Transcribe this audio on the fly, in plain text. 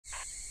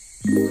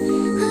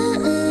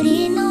風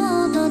鈴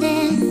の音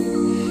で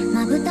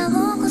まぶたを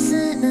こす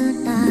っ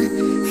た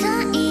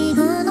最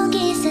後の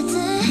季節、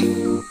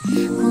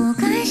後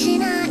悔し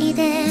ない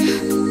で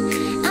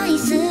アイ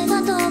ス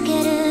が溶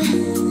け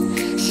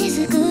る、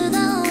雫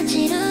が落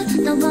ちる、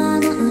ドア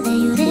の腕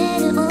揺れ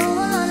るオ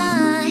ー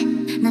ライ、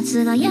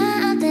夏がや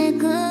って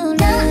くる。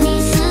何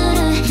す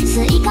る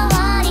スイカ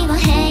割りは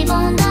平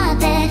凡だっ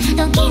て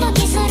ドキド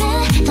キす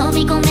る、飛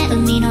び込め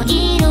海の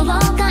色を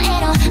変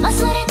えろ、忘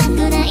れたく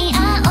ない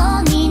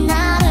青に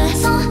なる、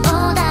そう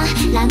だ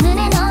ラム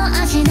ネの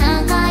味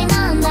長い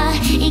なんだ、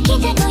生き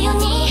てくよう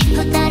に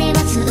二人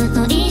はずっ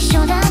と一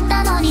緒だっ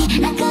たのに、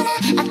楽な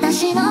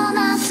私の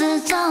夏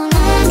空。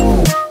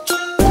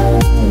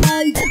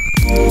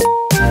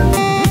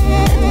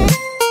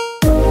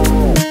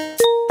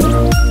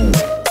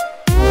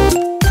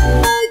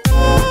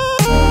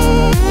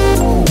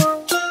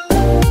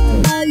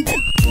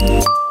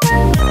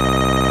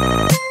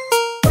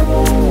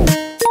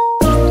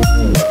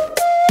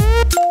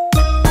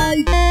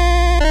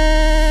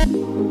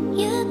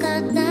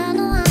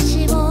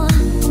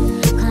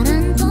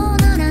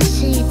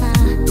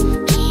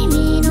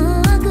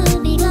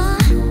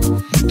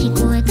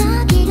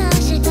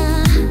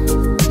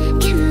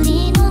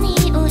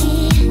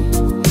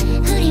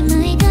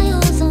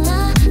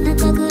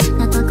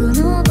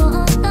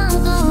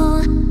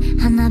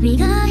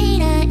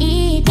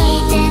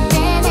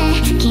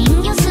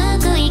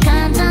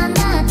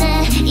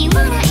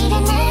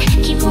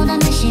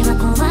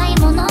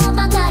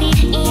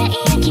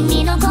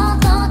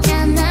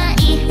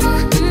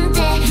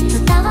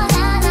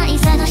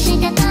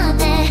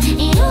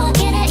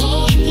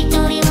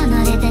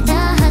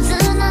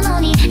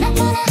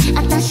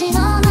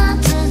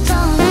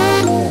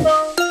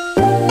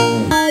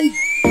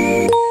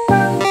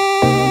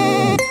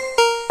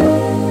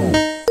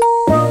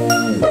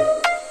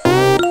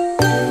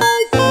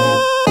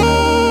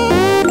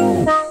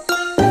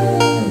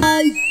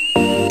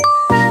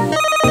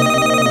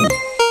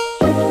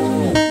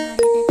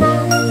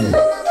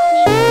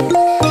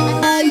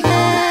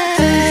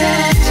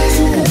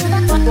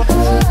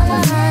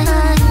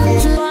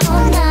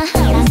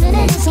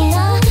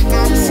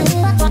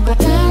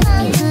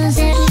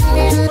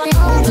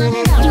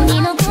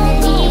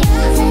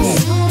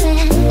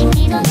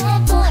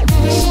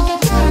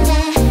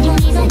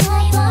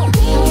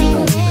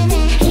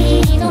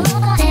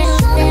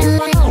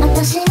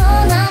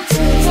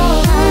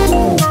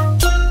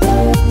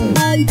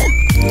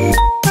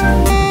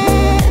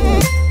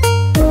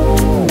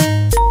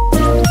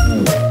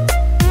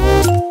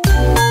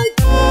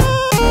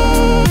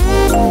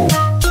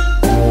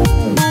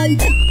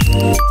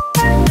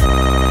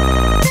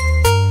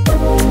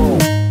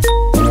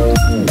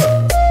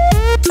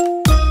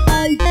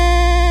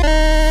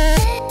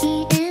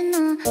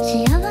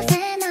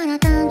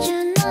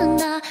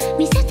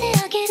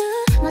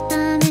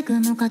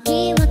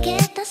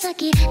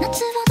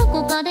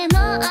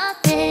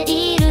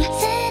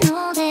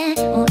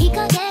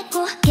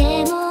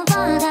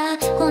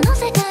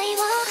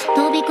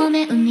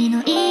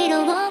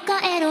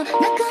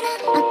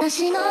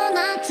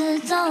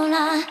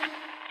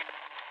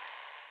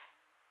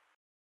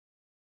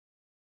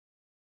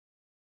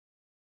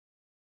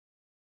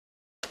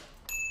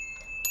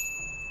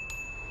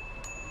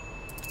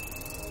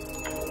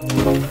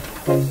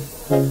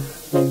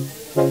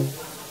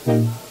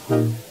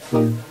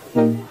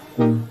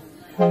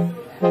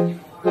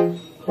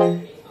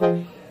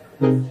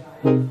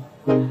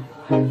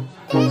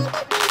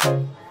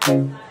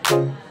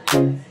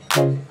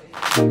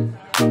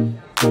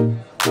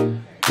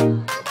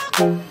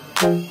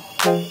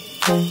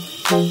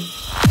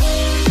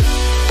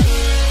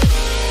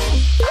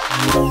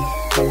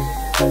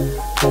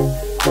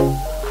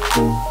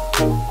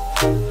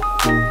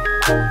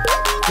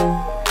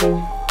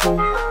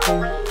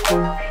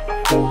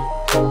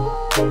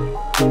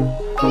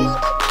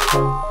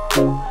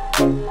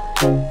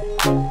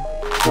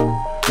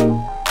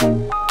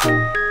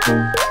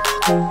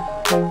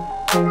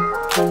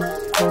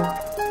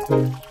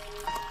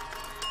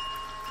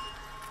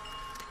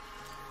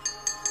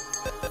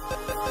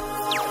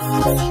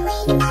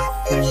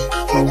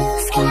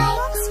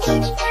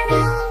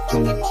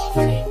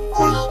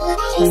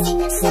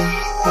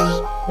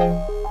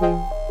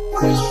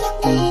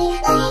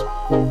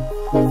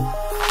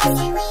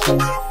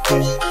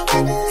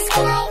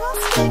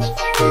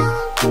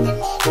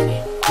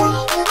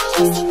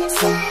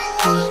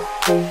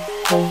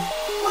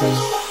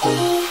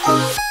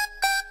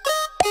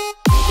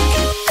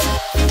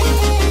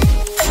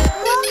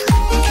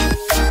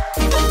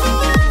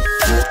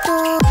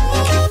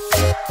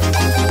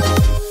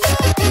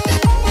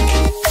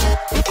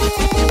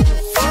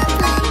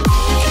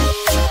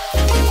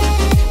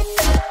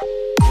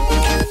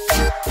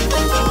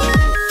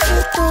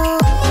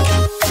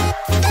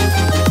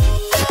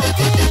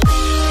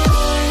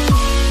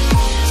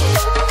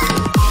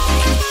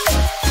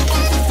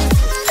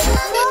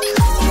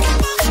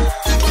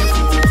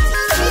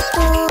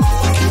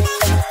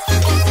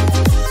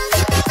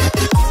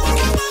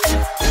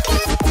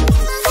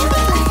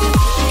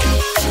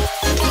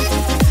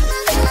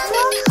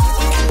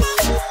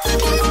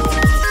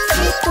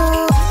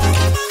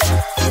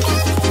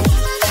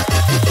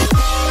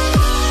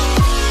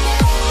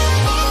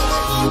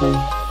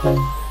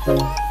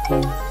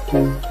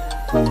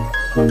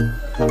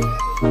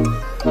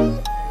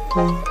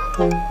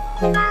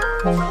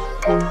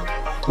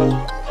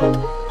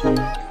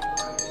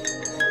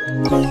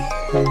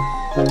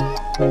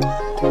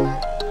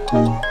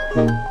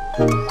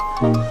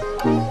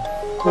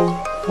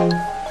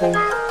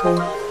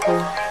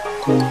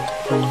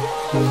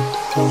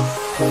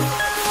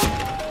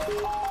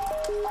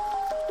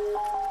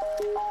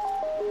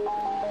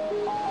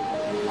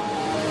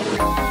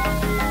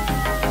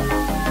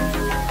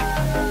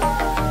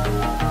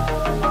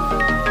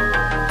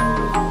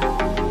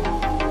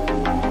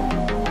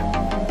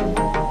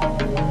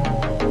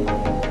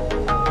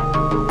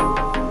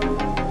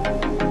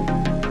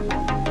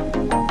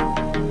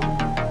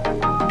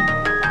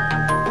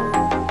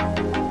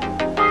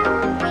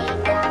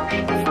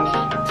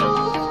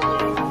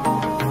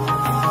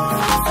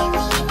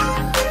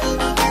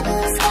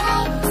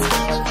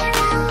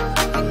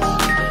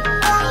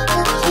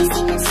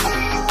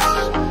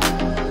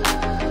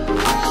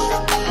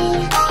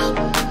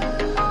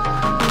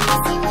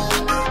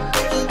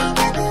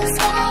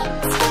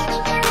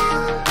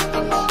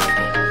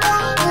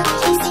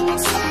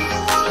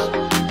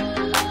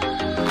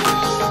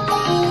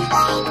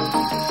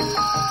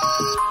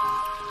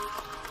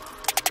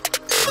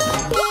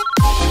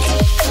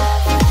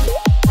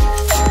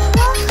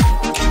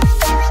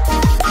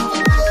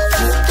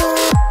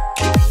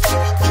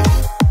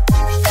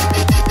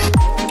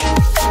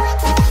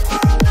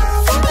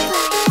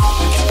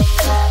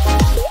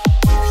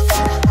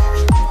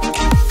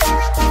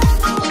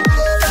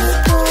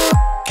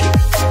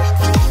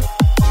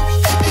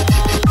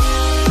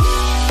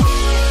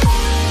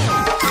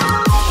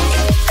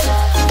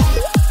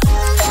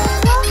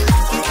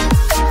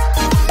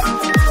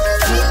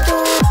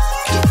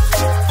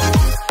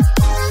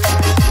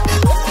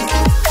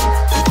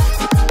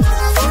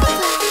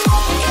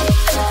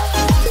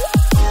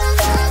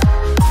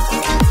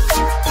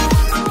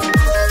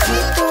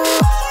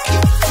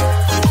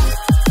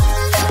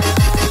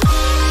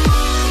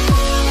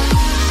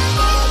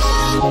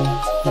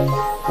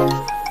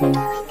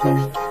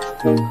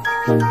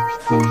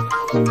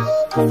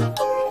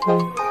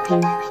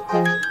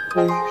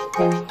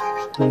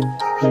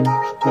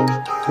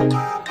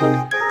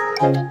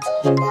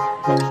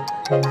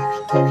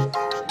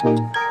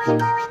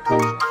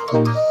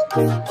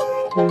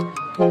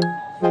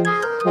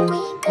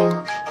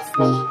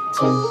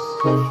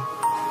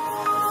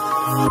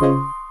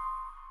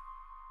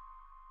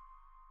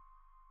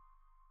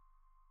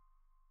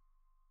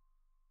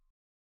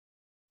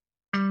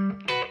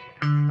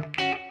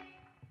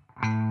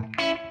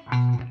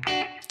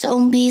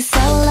Don't be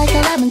sour like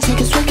a lemon, take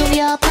a swig of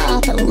your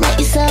pop. Don't let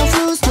yourself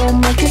loose, don't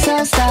make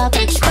yourself stop.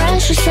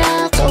 Express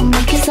yourself, don't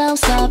make yourself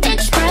stop.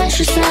 Express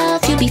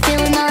yourself, you'll be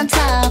feeling on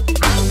top.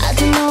 I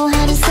don't know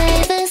how to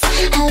say this,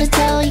 how to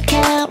tell you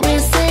can't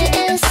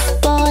resist.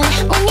 Boy,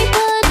 when you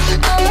put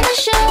on the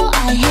show,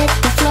 I hit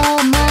the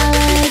floor, my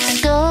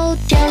legs go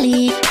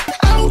jelly.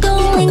 I'm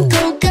going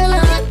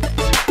coconut,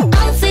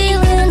 I'm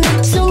feeling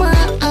it too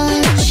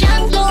much.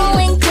 I'm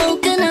going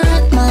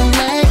coconut, my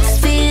legs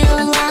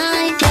feel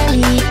like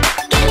jelly.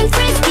 Getting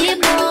frisky,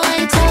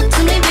 boy, talk to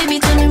me, baby,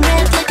 turning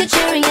red like a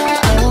cherry.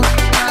 Oh,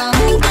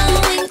 I'm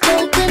going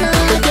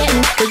coconut.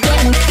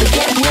 We're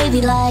getting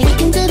wavy like. We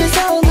can do this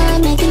all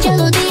night, making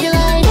jello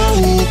delight.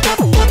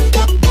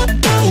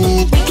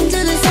 We can do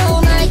this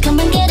all night, come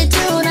and get it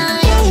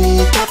tonight.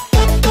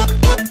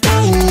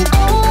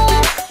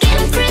 Oh,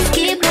 getting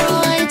frisky,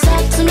 boy,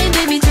 talk to me,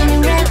 baby,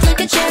 turning red like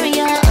a cherry.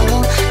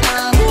 Oh,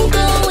 I'm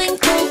going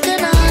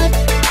coconut.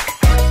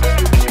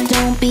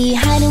 Don't be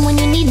hiding when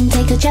you need and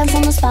take a chance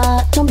on the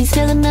spot. Don't be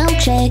spilling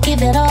milkshake,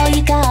 give it all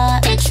you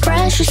got.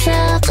 Express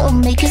yourself,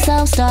 don't make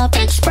yourself stop.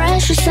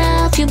 Express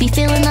yourself, you'll be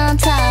feeling on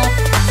top.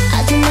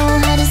 I don't know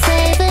how to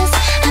say this,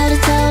 how to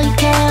tell you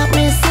can't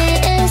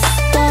resist.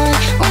 Boy,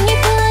 when you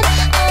put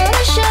on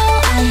a show,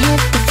 I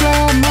hit the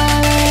floor, my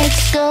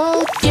legs go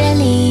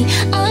jelly.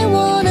 I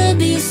wanna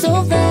be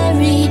so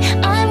very,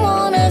 I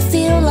wanna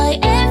feel like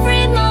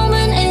every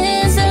moment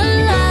is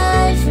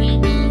alive.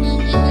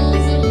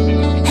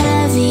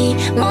 Heavy,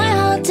 my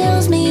heart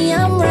tells me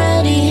I'm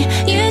ready.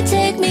 You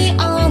take me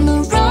on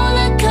the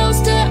roller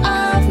coaster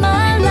of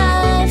my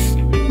life.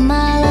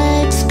 My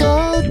legs go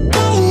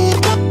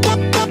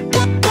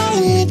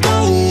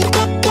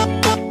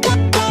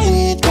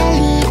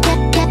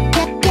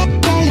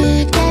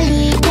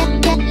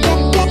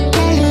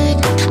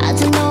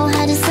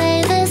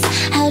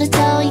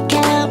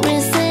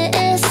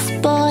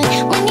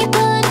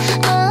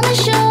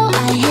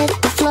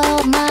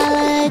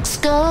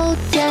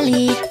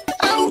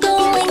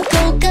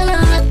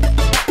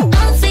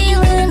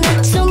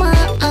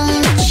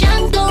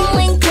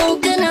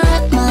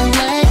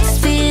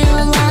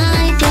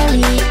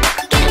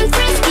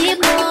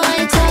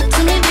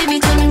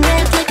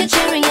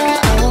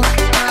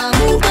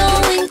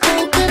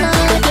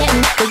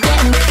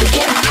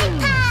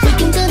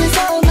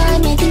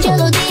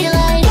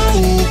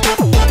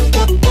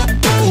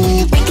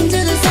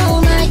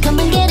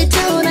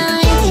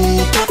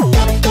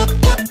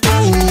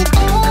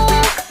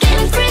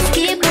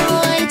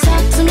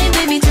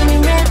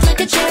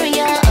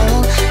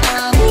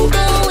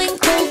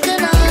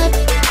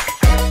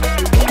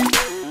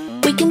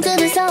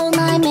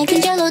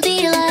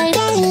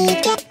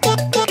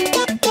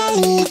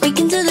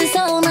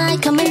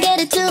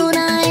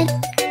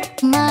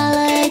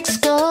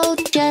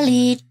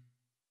jelly.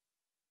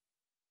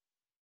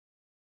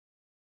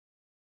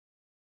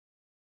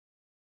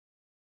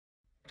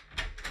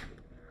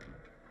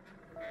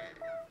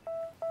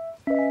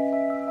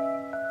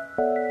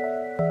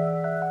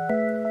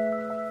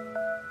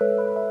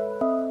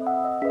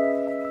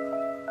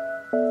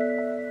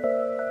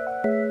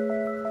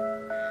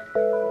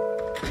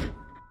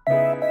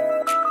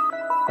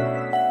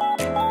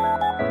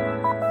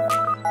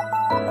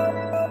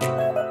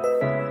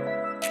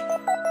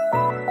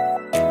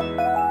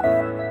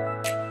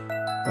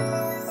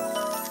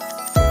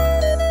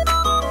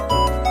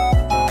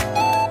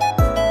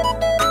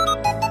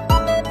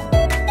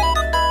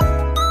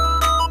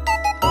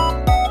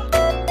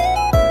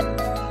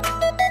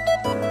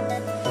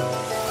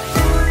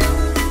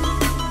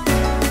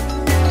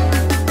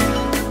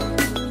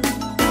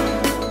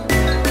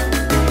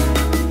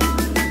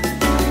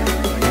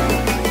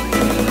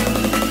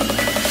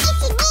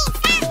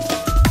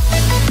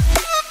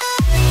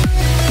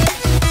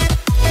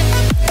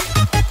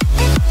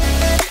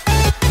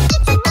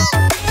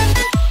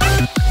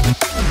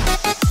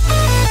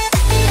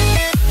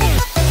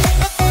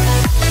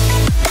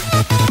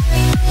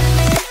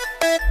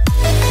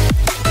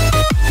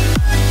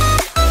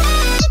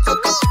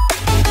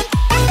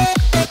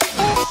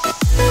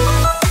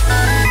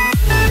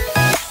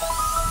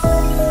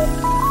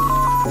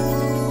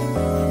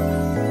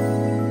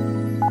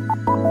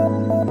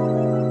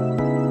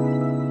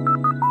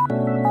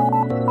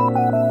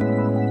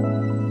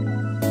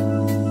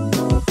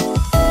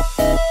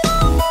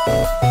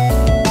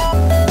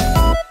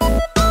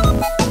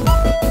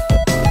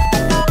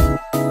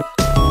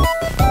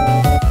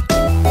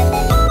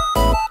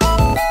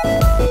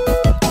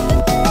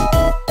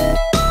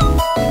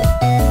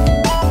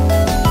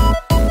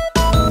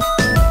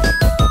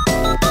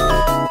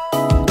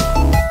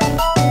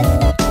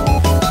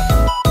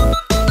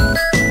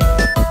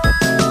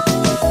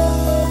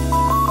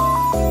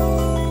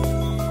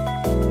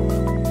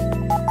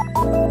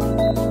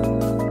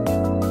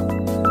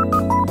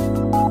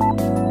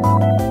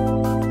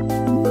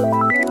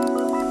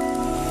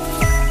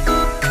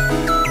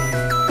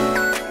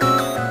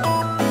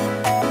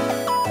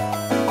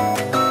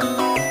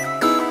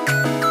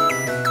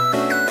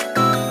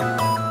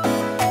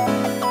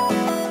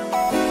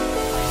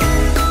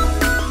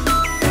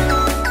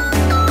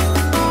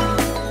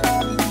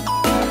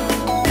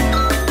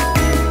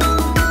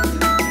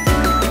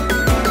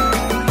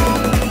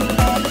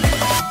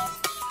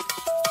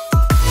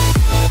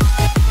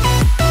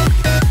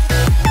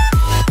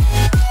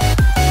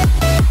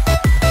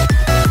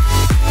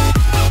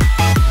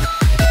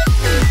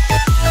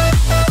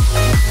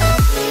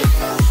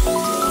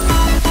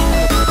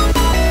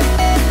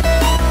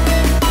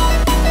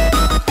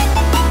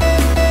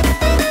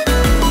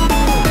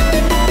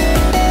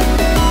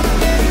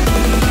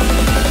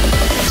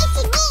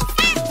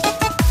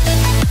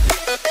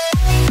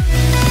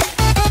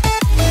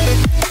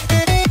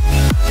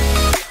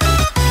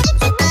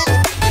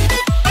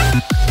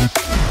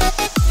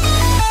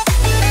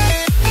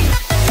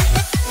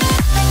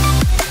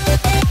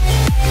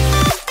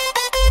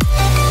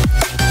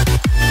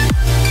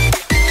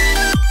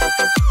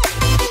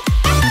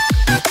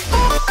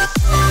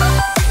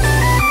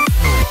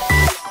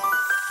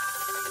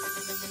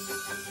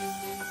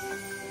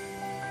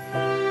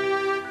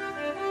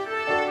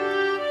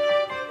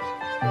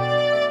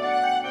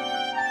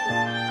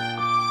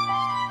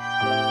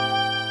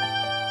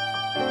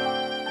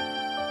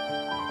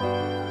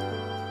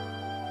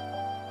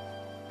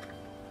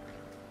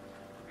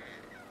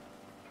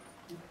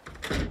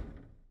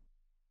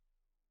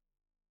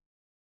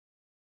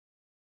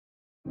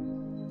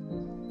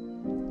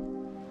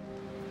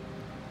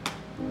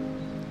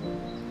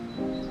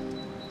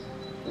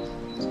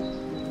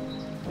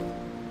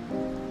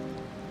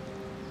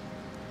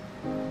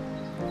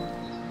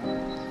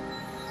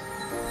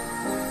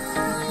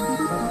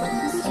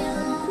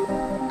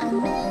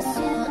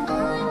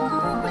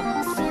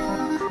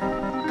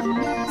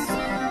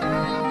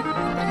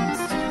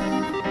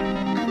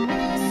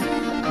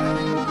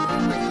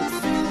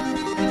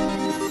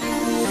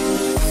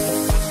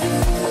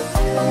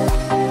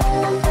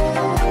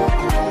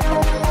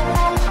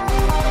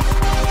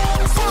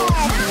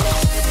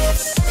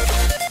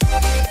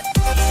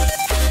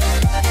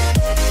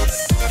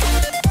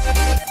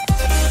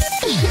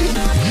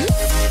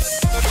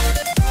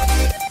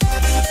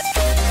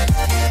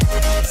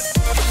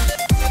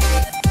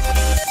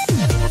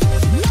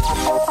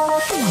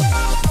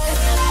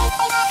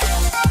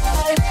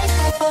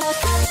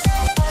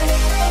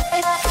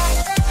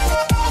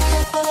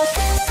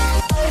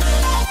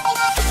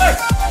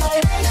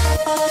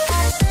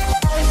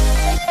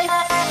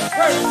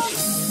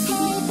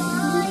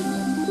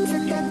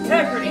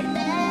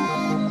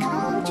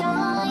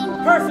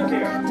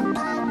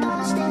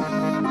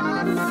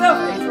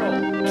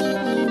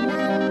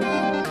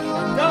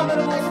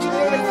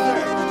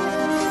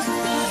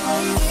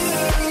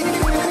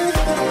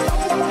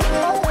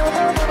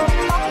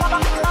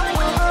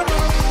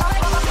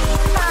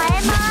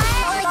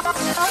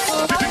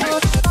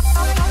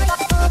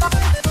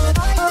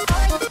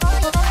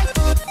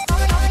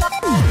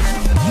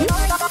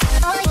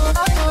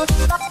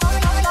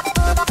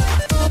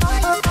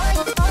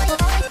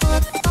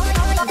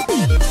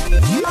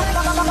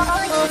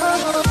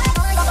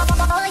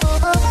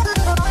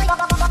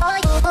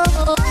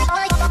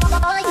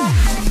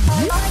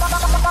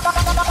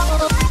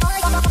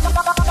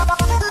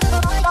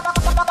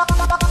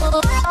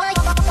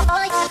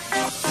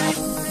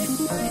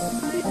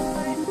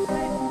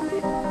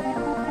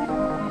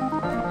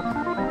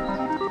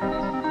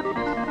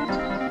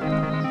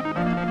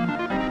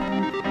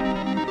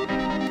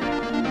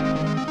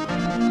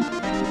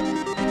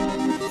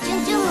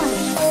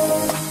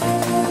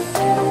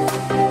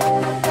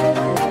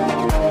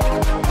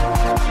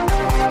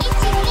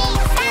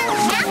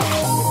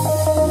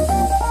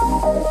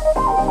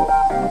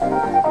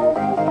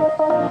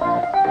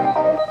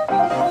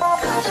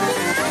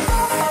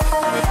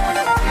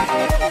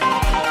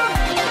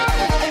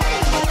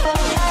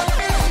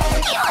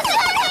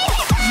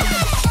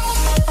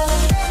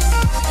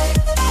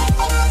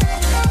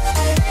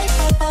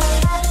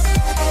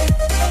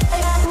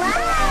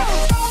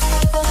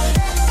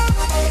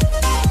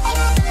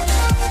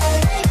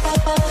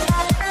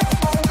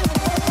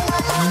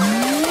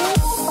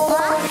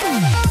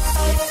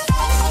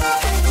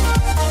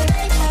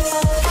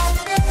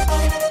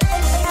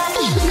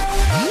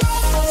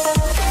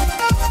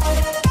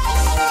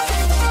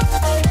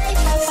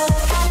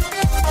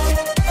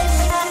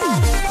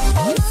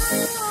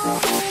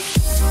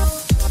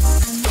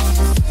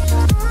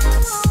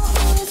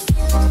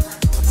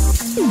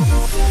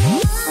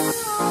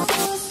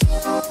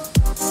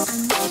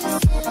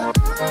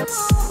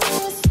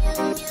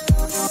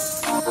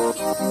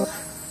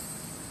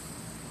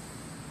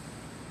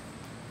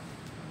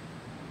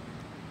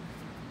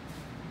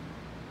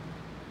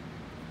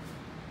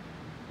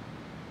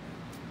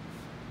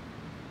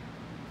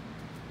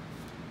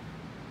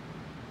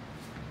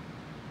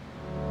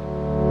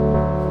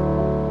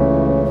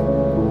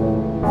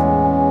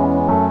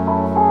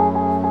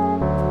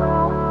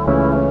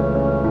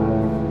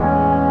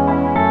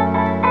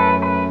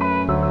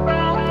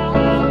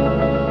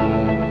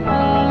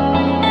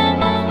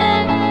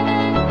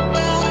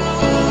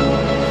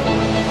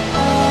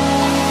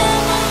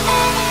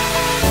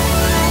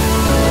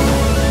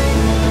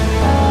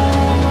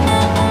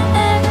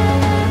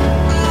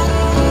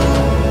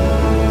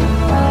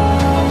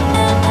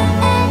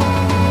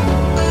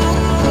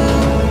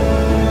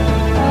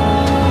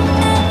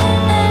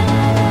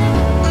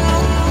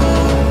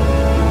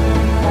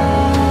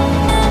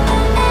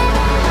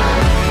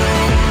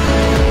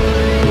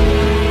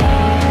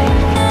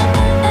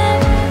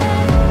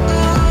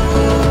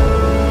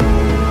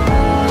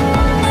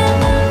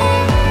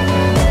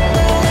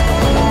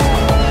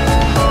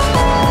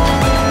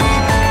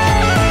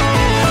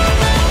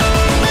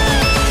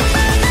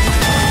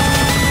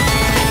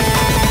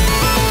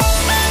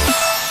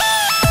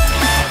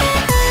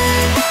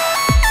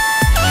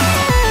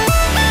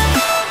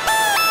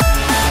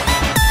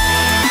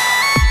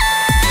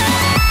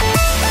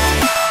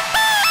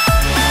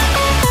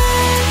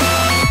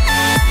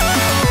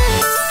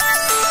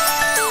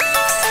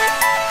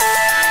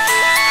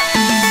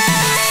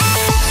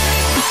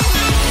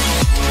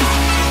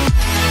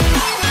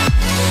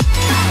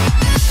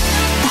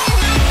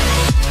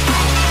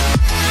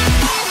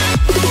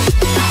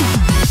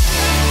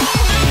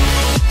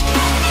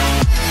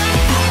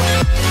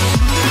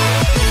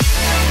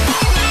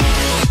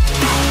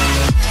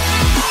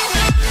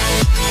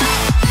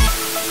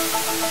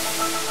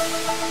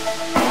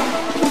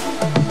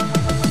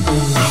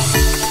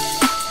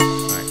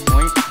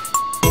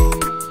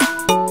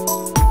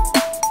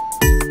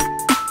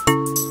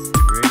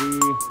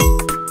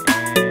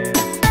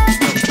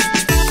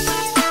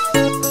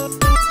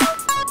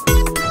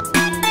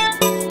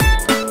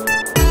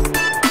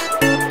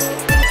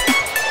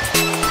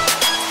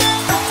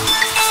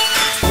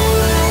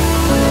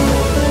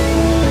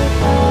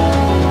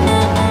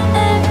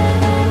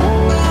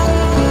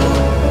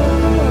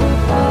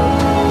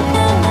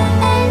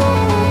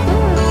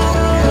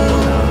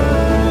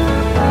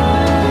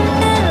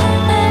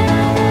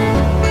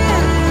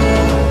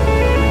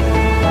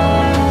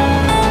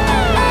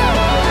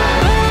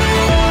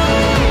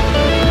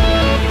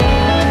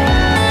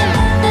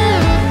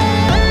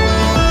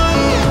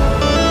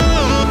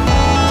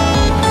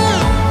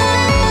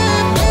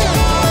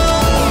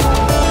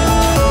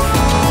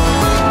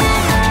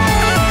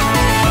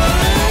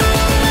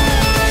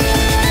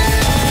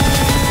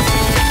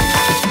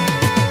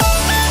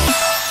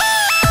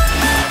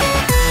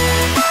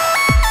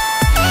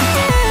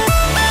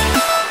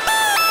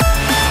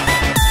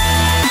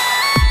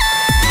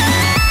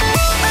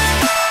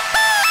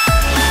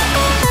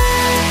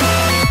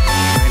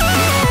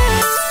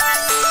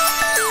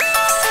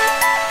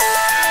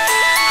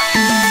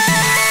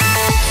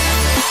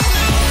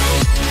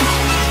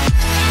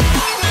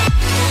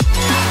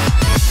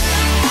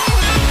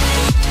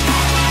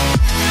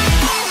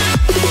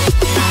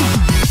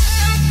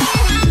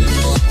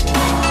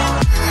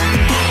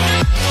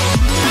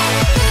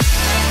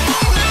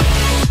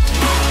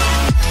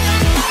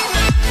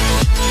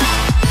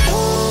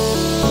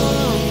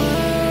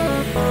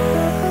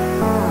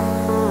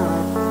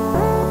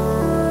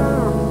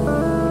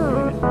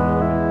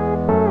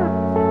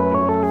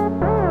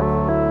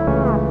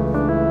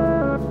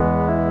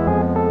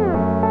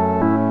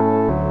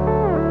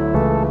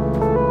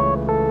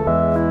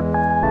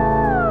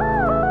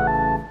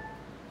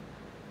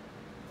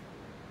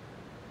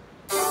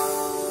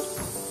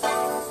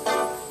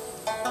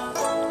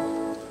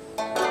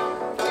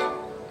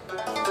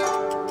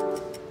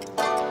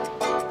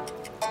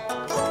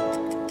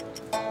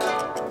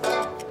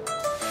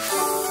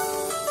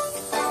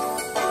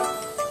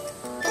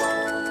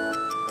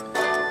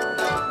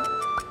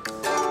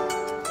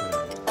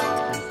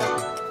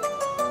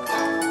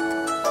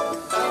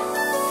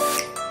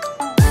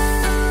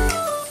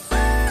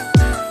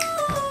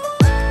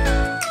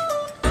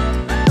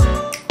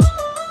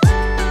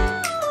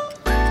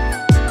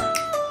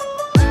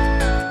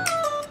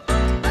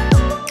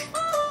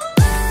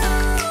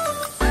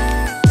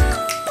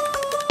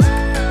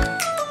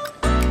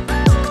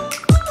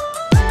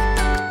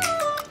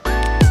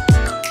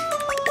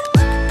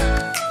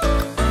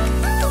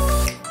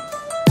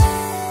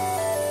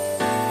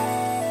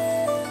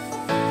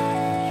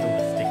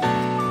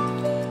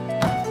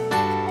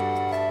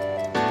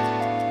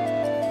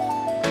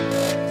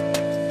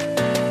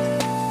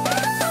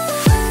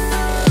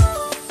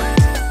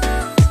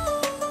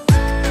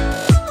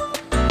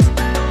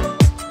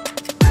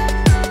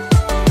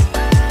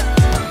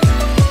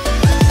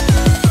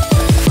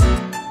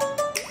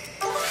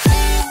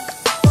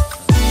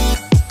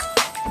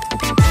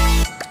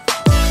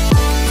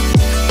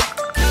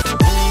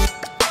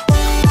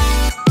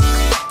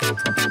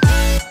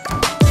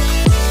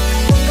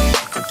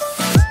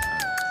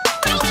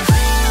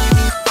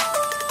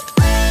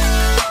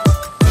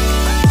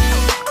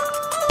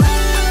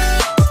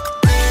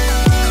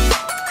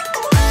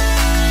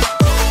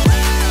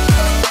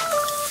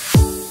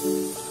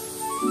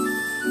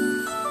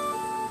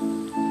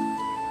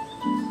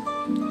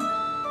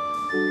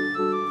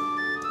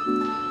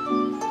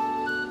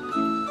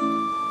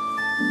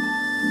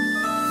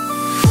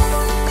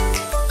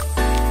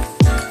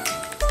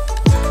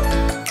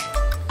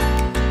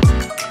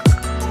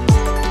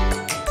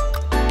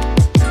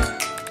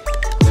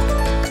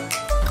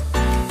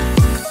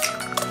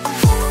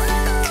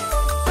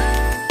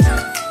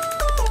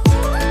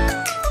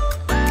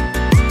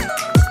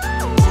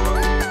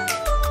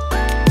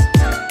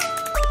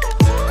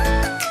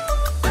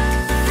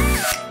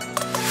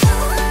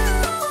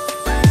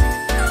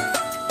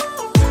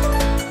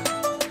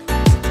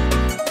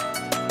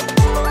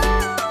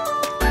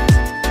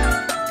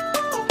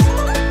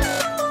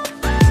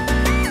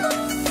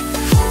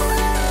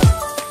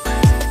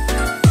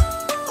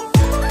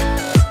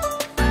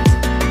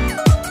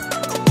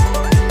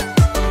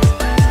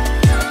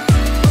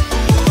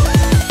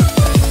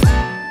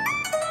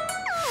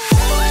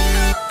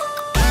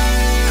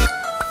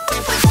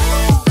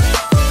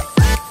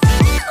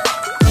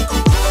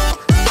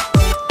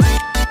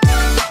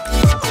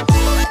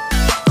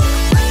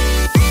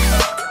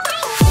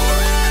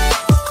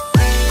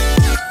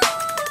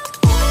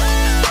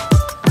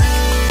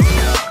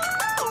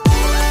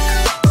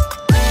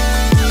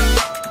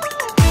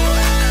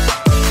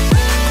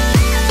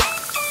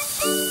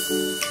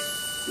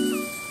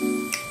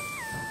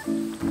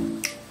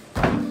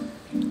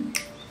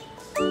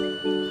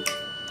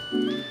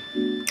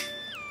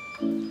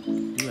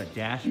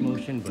 dash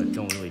motion, but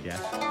don't really dash.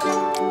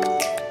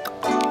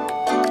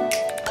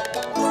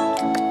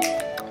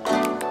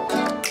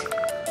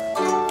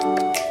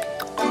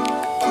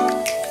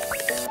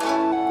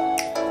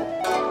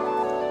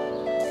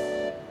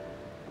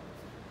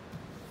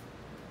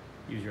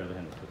 Use your other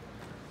hand to put it.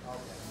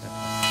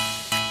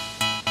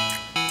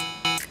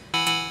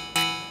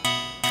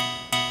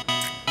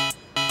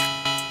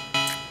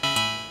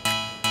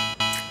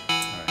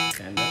 Alright,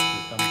 stand up,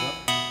 two thumbs up.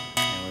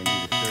 And we're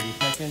going to do this 30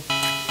 seconds.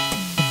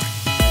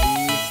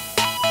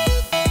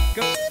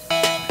 Ready, go!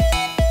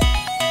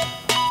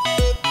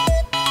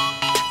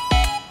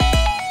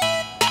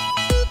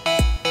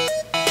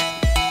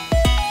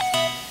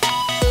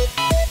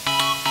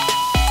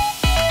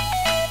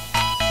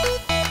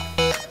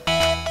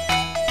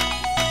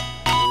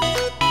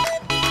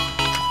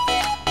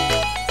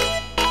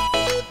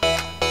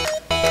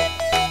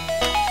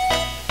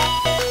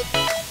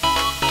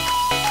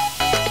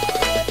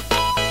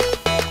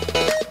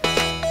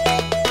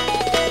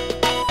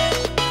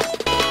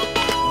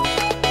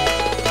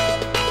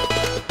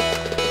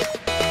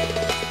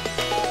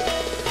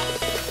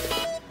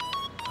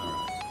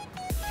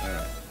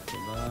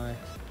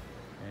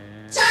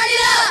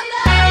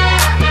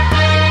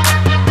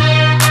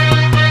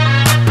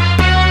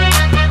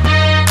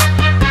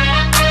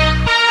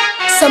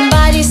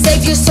 Somebody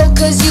save your soul,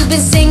 cause you've been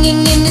singing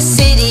in the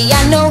city.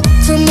 I know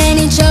too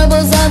many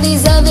troubles, all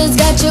these others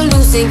got you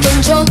losing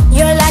control.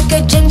 You're like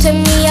a gem to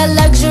me, a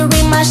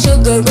luxury, my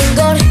sugar and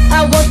gold.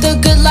 I want the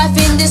good life,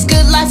 in this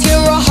good life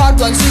you're a hard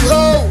one to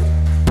hold,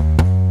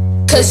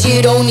 cause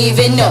you don't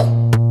even know.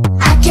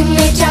 I can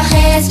make your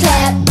hands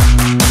clap.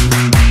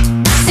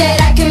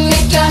 Said I can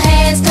make your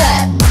hands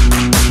clap.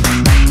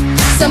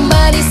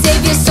 Somebody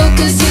save your soul,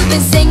 cause you've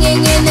been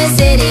singing in the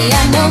city.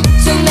 I know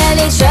too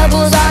many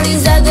troubles, all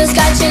these others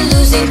got you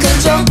losing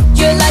control.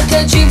 You're like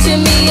a dream to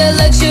me, a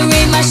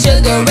luxury, my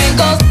sugar and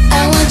gold.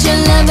 I want your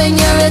love and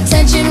your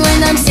attention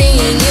when I'm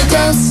seeing you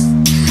close,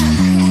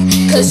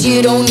 cause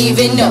you don't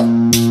even know.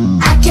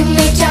 I can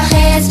make your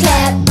hands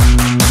clap.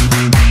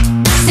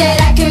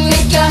 Said I can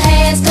make your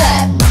hands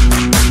clap.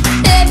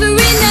 Every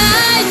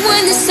night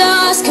when the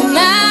stars come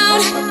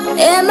out,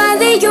 am I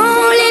the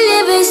only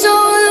living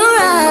soul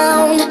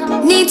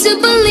around? Need to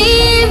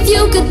believe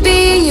you could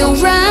be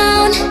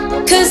around,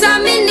 cause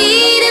I'm in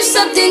need of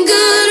something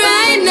good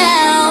right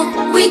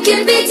now. We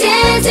can be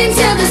dancing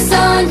till the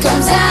sun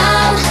comes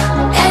out,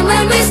 and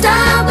when we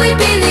stop we'd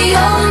be the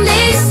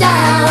only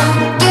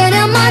sound. Get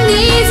on my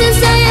knees and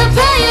say a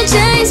prayer,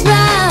 James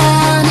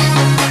Brown,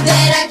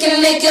 that I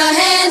can make your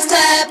hands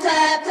clap,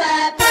 clap,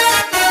 clap.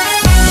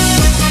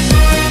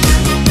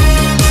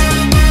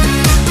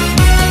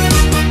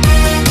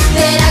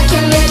 That I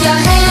can make your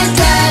hands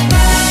clap.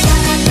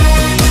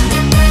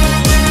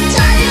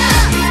 Turn it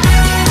up.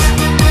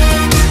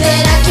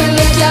 That I can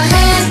make your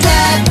hands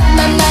clap.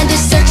 My mind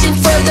is searching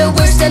for the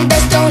worst and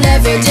best, don't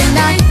ever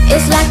deny.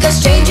 It's like a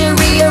stranger,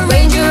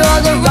 rearranger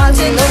all the wrongs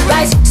and the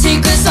rights.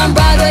 Secrets on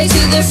Broadway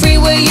to the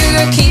freeway,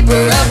 you're a keeper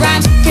of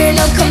rhymes. Fear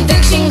no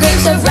conviction,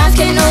 grapes of wrath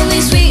can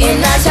only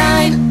sweeten our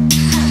time,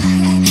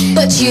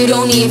 but you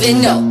don't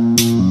even know.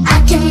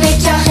 I can make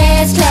your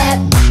hands clap.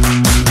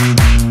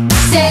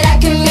 Said I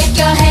can make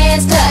your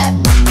hands clap.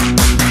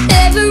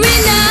 Every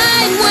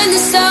night when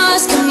the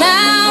stars come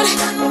out,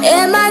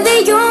 am I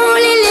the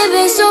only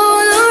living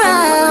soul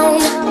around?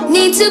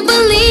 Need to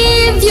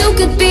believe you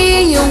could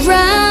be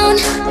around,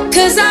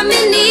 cause I'm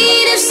in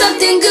need of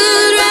something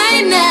good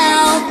right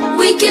now.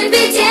 We can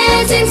be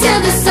dancing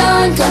till the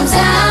sun comes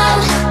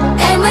out,